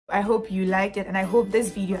I hope you liked it, and I hope this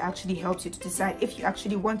video actually helps you to decide if you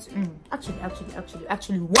actually want to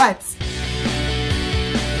actually what.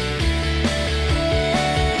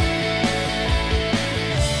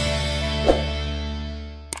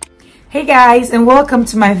 Hey guys, and welcome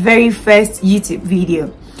to my very first YouTube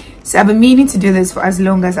video. So I've been meaning to do this for as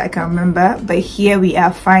long as I can remember, but here we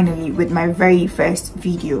are finally with my very first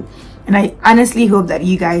video, and I honestly hope that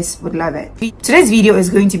you guys would love it. Today's video is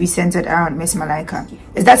going to be centered around Miss Malaika.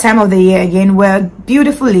 It's that time of the year again where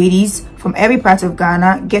beautiful ladies from every part of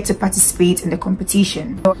Ghana get to participate in the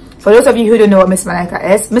competition. For those of you who don't know what Miss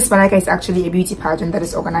Malaika is actually a beauty pageant that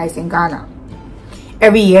is organized in Ghana.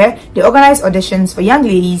 Every year, they organize auditions for young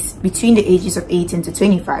ladies between the ages of 18 to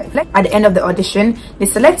 25. At the end of the audition, they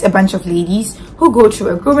select a bunch of ladies who go through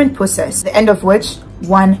a grooming process, the end of which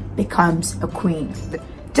one becomes a queen.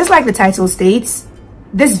 Just like the title states,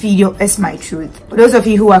 this video is my truth. For those of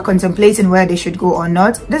you who are contemplating whether they should go or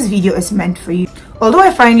not, this video is meant for you. Although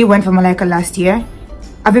I finally went for Malaika last year,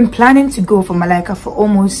 I've been planning to go for Malaika for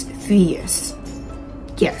almost 3 years.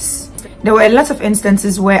 Yes. There were a lot of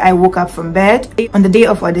instances where I woke up from bed on the day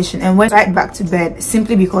of audition and went right back to bed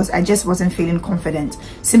simply because I just wasn't feeling confident.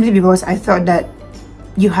 Simply because I thought that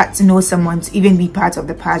you had to know someone to even be part of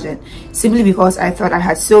the pageant. Simply because I thought I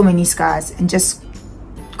had so many scars and just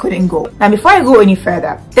couldn't go. Now before I go any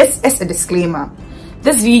further, this is a disclaimer.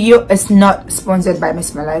 This video is not sponsored by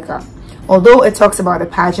Miss Malaika. Although it talks about the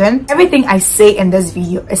pageant, everything I say in this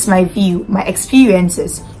video is my view, my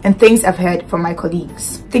experiences, and things I've heard from my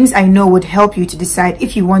colleagues. Things I know would help you to decide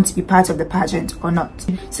if you want to be part of the pageant or not.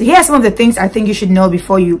 So here are some of the things I think you should know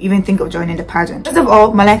before you even think of joining the pageant. First of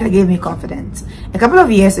all, Malaika gave me confidence. A couple of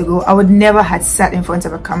years ago, I would never have sat in front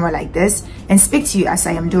of a camera like this and speak to you as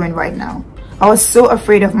I am doing right now. I was so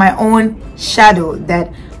afraid of my own shadow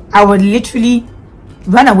that I would literally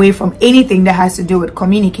run away from anything that has to do with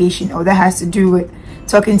communication or that has to do with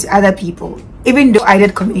talking to other people. Even though I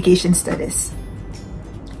did communication studies,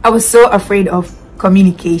 I was so afraid of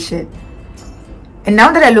communication. And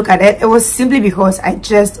now that I look at it, it was simply because I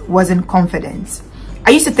just wasn't confident.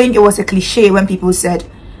 I used to think it was a cliche when people said,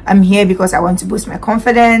 I'm here because I want to boost my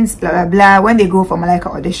confidence, blah blah blah, when they go for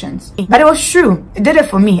Malaika auditions. But it was true. It did it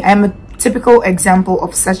for me. I am a typical example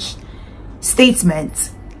of such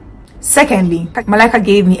statements. Secondly, Malaika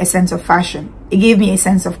gave me a sense of fashion. It gave me a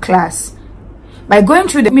sense of class. By going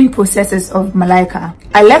through the main processes of Malaika,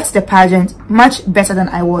 I left the pageant much better than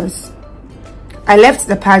I was. I left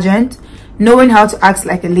the pageant knowing how to act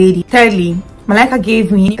like a lady. Thirdly, Malaika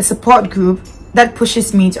gave me a support group that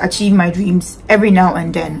pushes me to achieve my dreams every now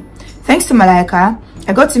and then. Thanks to Malaika,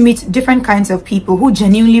 I got to meet different kinds of people who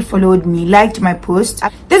genuinely followed me, liked my post.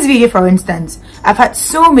 This video, for instance, I've had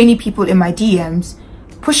so many people in my DMs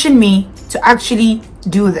pushing me to actually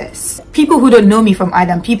do this. People who don't know me from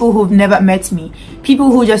Adam, people who've never met me,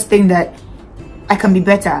 people who just think that I can be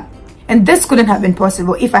better. And this couldn't have been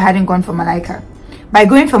possible if I hadn't gone for Malaika. By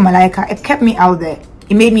going for Malaika, it kept me out there.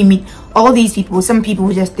 It made me meet all these people. Some people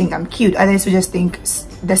who just think I'm cute, others who just think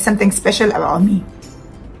there's something special about me.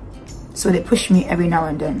 So they push me every now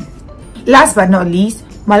and then. Last but not least,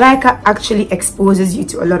 Malaika actually exposes you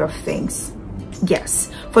to a lot of things.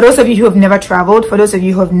 Yes, for those of you who have never traveled, for those of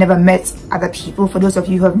you who have never met other people, for those of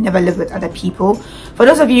you who have never lived with other people, for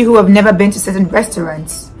those of you who have never been to certain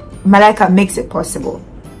restaurants, Malaika makes it possible.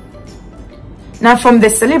 Now, from the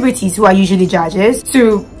celebrities who are usually judges,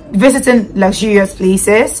 to visiting luxurious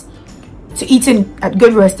places, to eating at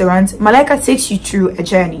good restaurants, Malaika takes you through a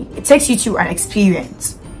journey. It takes you through an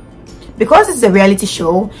experience. Because it's a reality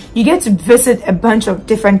show, you get to visit a bunch of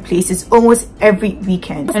different places almost every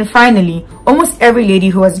weekend. And finally, almost every lady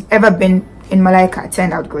who has ever been in Malaika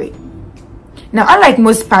turned out great. Now, unlike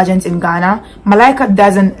most pageants in Ghana, Malaika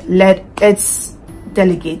doesn't let its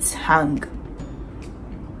delegates hang.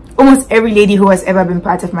 Almost every lady who has ever been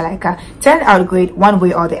part of Malaika turned out great one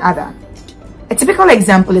way or the other. A typical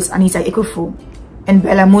example is Anita Ekufu and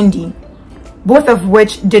Bella Mundi, both of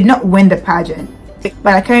which did not win the pageant,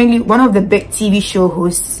 but are currently one of the big TV show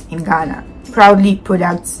hosts in Ghana, proudly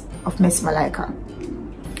products of Miss Malaika.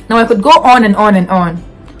 Now I could go on and on and on,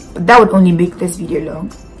 but that would only make this video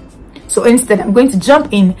long. So instead, I'm going to jump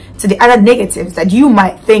in to the other negatives that you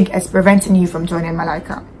might think is preventing you from joining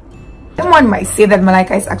Malaika. Someone might say that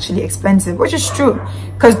Malaika is actually expensive, which is true,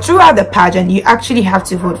 because throughout the pageant, you actually have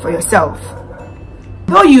to vote for yourself.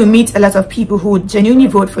 Though you meet a lot of people who would genuinely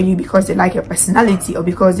vote for you because they like your personality or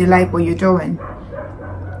because they like what you're doing,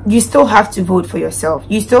 you still have to vote for yourself.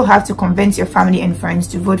 You still have to convince your family and friends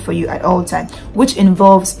to vote for you at all times, which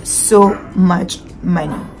involves so much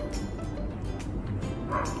money.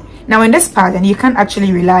 Now in this pattern, you can't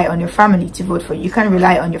actually rely on your family to vote for you. You can't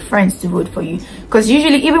rely on your friends to vote for you, because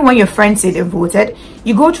usually even when your friends say they voted,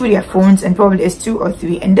 you go through their phones and probably it's 2 or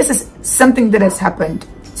 3, and this is something that has happened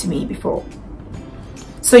to me before.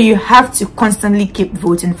 So you have to constantly keep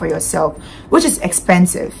voting for yourself, which is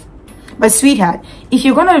expensive. But sweetheart, if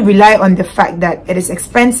you're going to rely on the fact that it is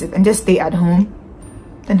expensive and just stay at home,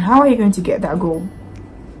 then how are you going to get that goal?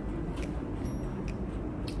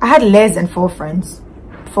 I had less than 4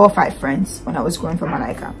 or 5 friends when I was going for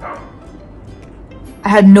Malaika. I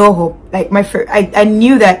had no hope. Like I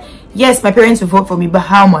knew that yes, my parents would vote for me, but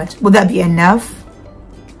how much? Would that be enough?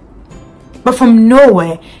 But from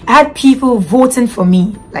nowhere, I had people voting for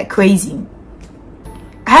me like crazy.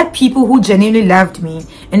 I had people who genuinely loved me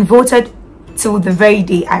and voted till the very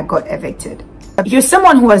day I got evicted. If you're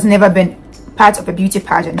someone who has never been part of a beauty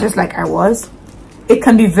pageant, just like I was, it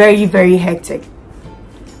can be very, very hectic.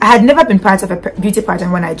 I had never been part of a beauty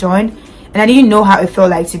pageant when I joined, and I didn't know how it felt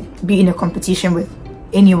like to be in a competition with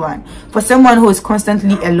anyone. For someone who is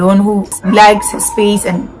constantly alone, who likes his space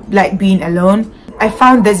and like being alone, I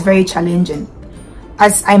found this very challenging,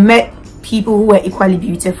 as I met people who were equally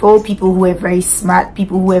beautiful, people who were very smart,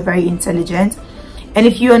 people who were very intelligent. And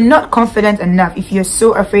if you are not confident enough, if you're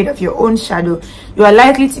so afraid of your own shadow, you are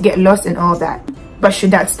likely to get lost in all that. But should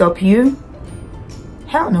that stop you?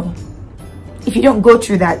 Hell no. If you don't go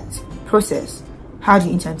through that process, how do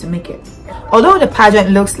you intend to make it? Although the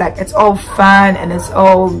pageant looks like it's all fun and it's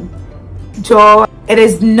all joy, it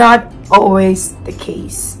is not always the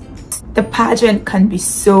case. The pageant can be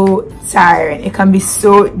so tiring. It can be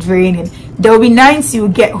so draining. There will be nights you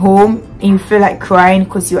get home and you feel like crying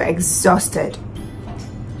because you're exhausted.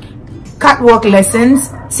 Catwalk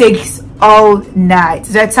lessons takes all night.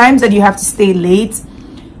 There are times that you have to stay late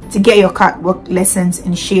to get your catwalk lessons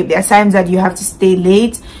in shape. There are times that you have to stay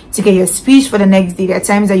late to get your speech for the next day. There are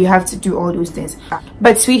times that you have to do all those things.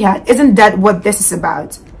 But sweetheart, isn't that what this is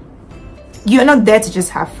about? You're not there to just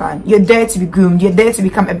have fun. You're there to be groomed. You're there to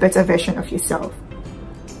become a better version of yourself.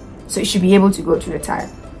 So you should be able to go through the time.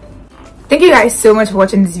 Thank you guys so much for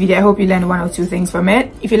watching this video. I hope you learned 1 or 2 things from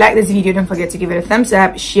it. If you like this video, don't forget to give it a thumbs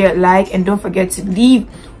up, share, like, and don't forget to leave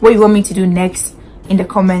what you want me to do next in the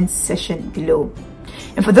comments section below.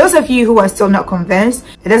 And for those of you who are still not convinced,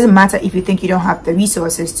 it doesn't matter if you think you don't have the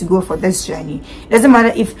resources to go for this journey. It doesn't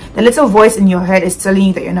matter if the little voice in your head is telling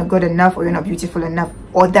you that you're not good enough, or you're not beautiful enough,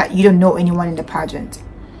 or that you don't know anyone in the pageant.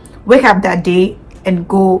 Wake up that day and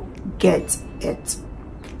go get it.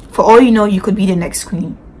 For all you know, you could be the next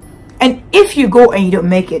queen. And if you go and you don't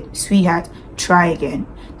make it, sweetheart, try again.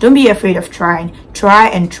 Don't be afraid of trying. Try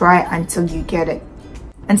and try until you get it.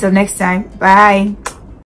 Until next time, bye.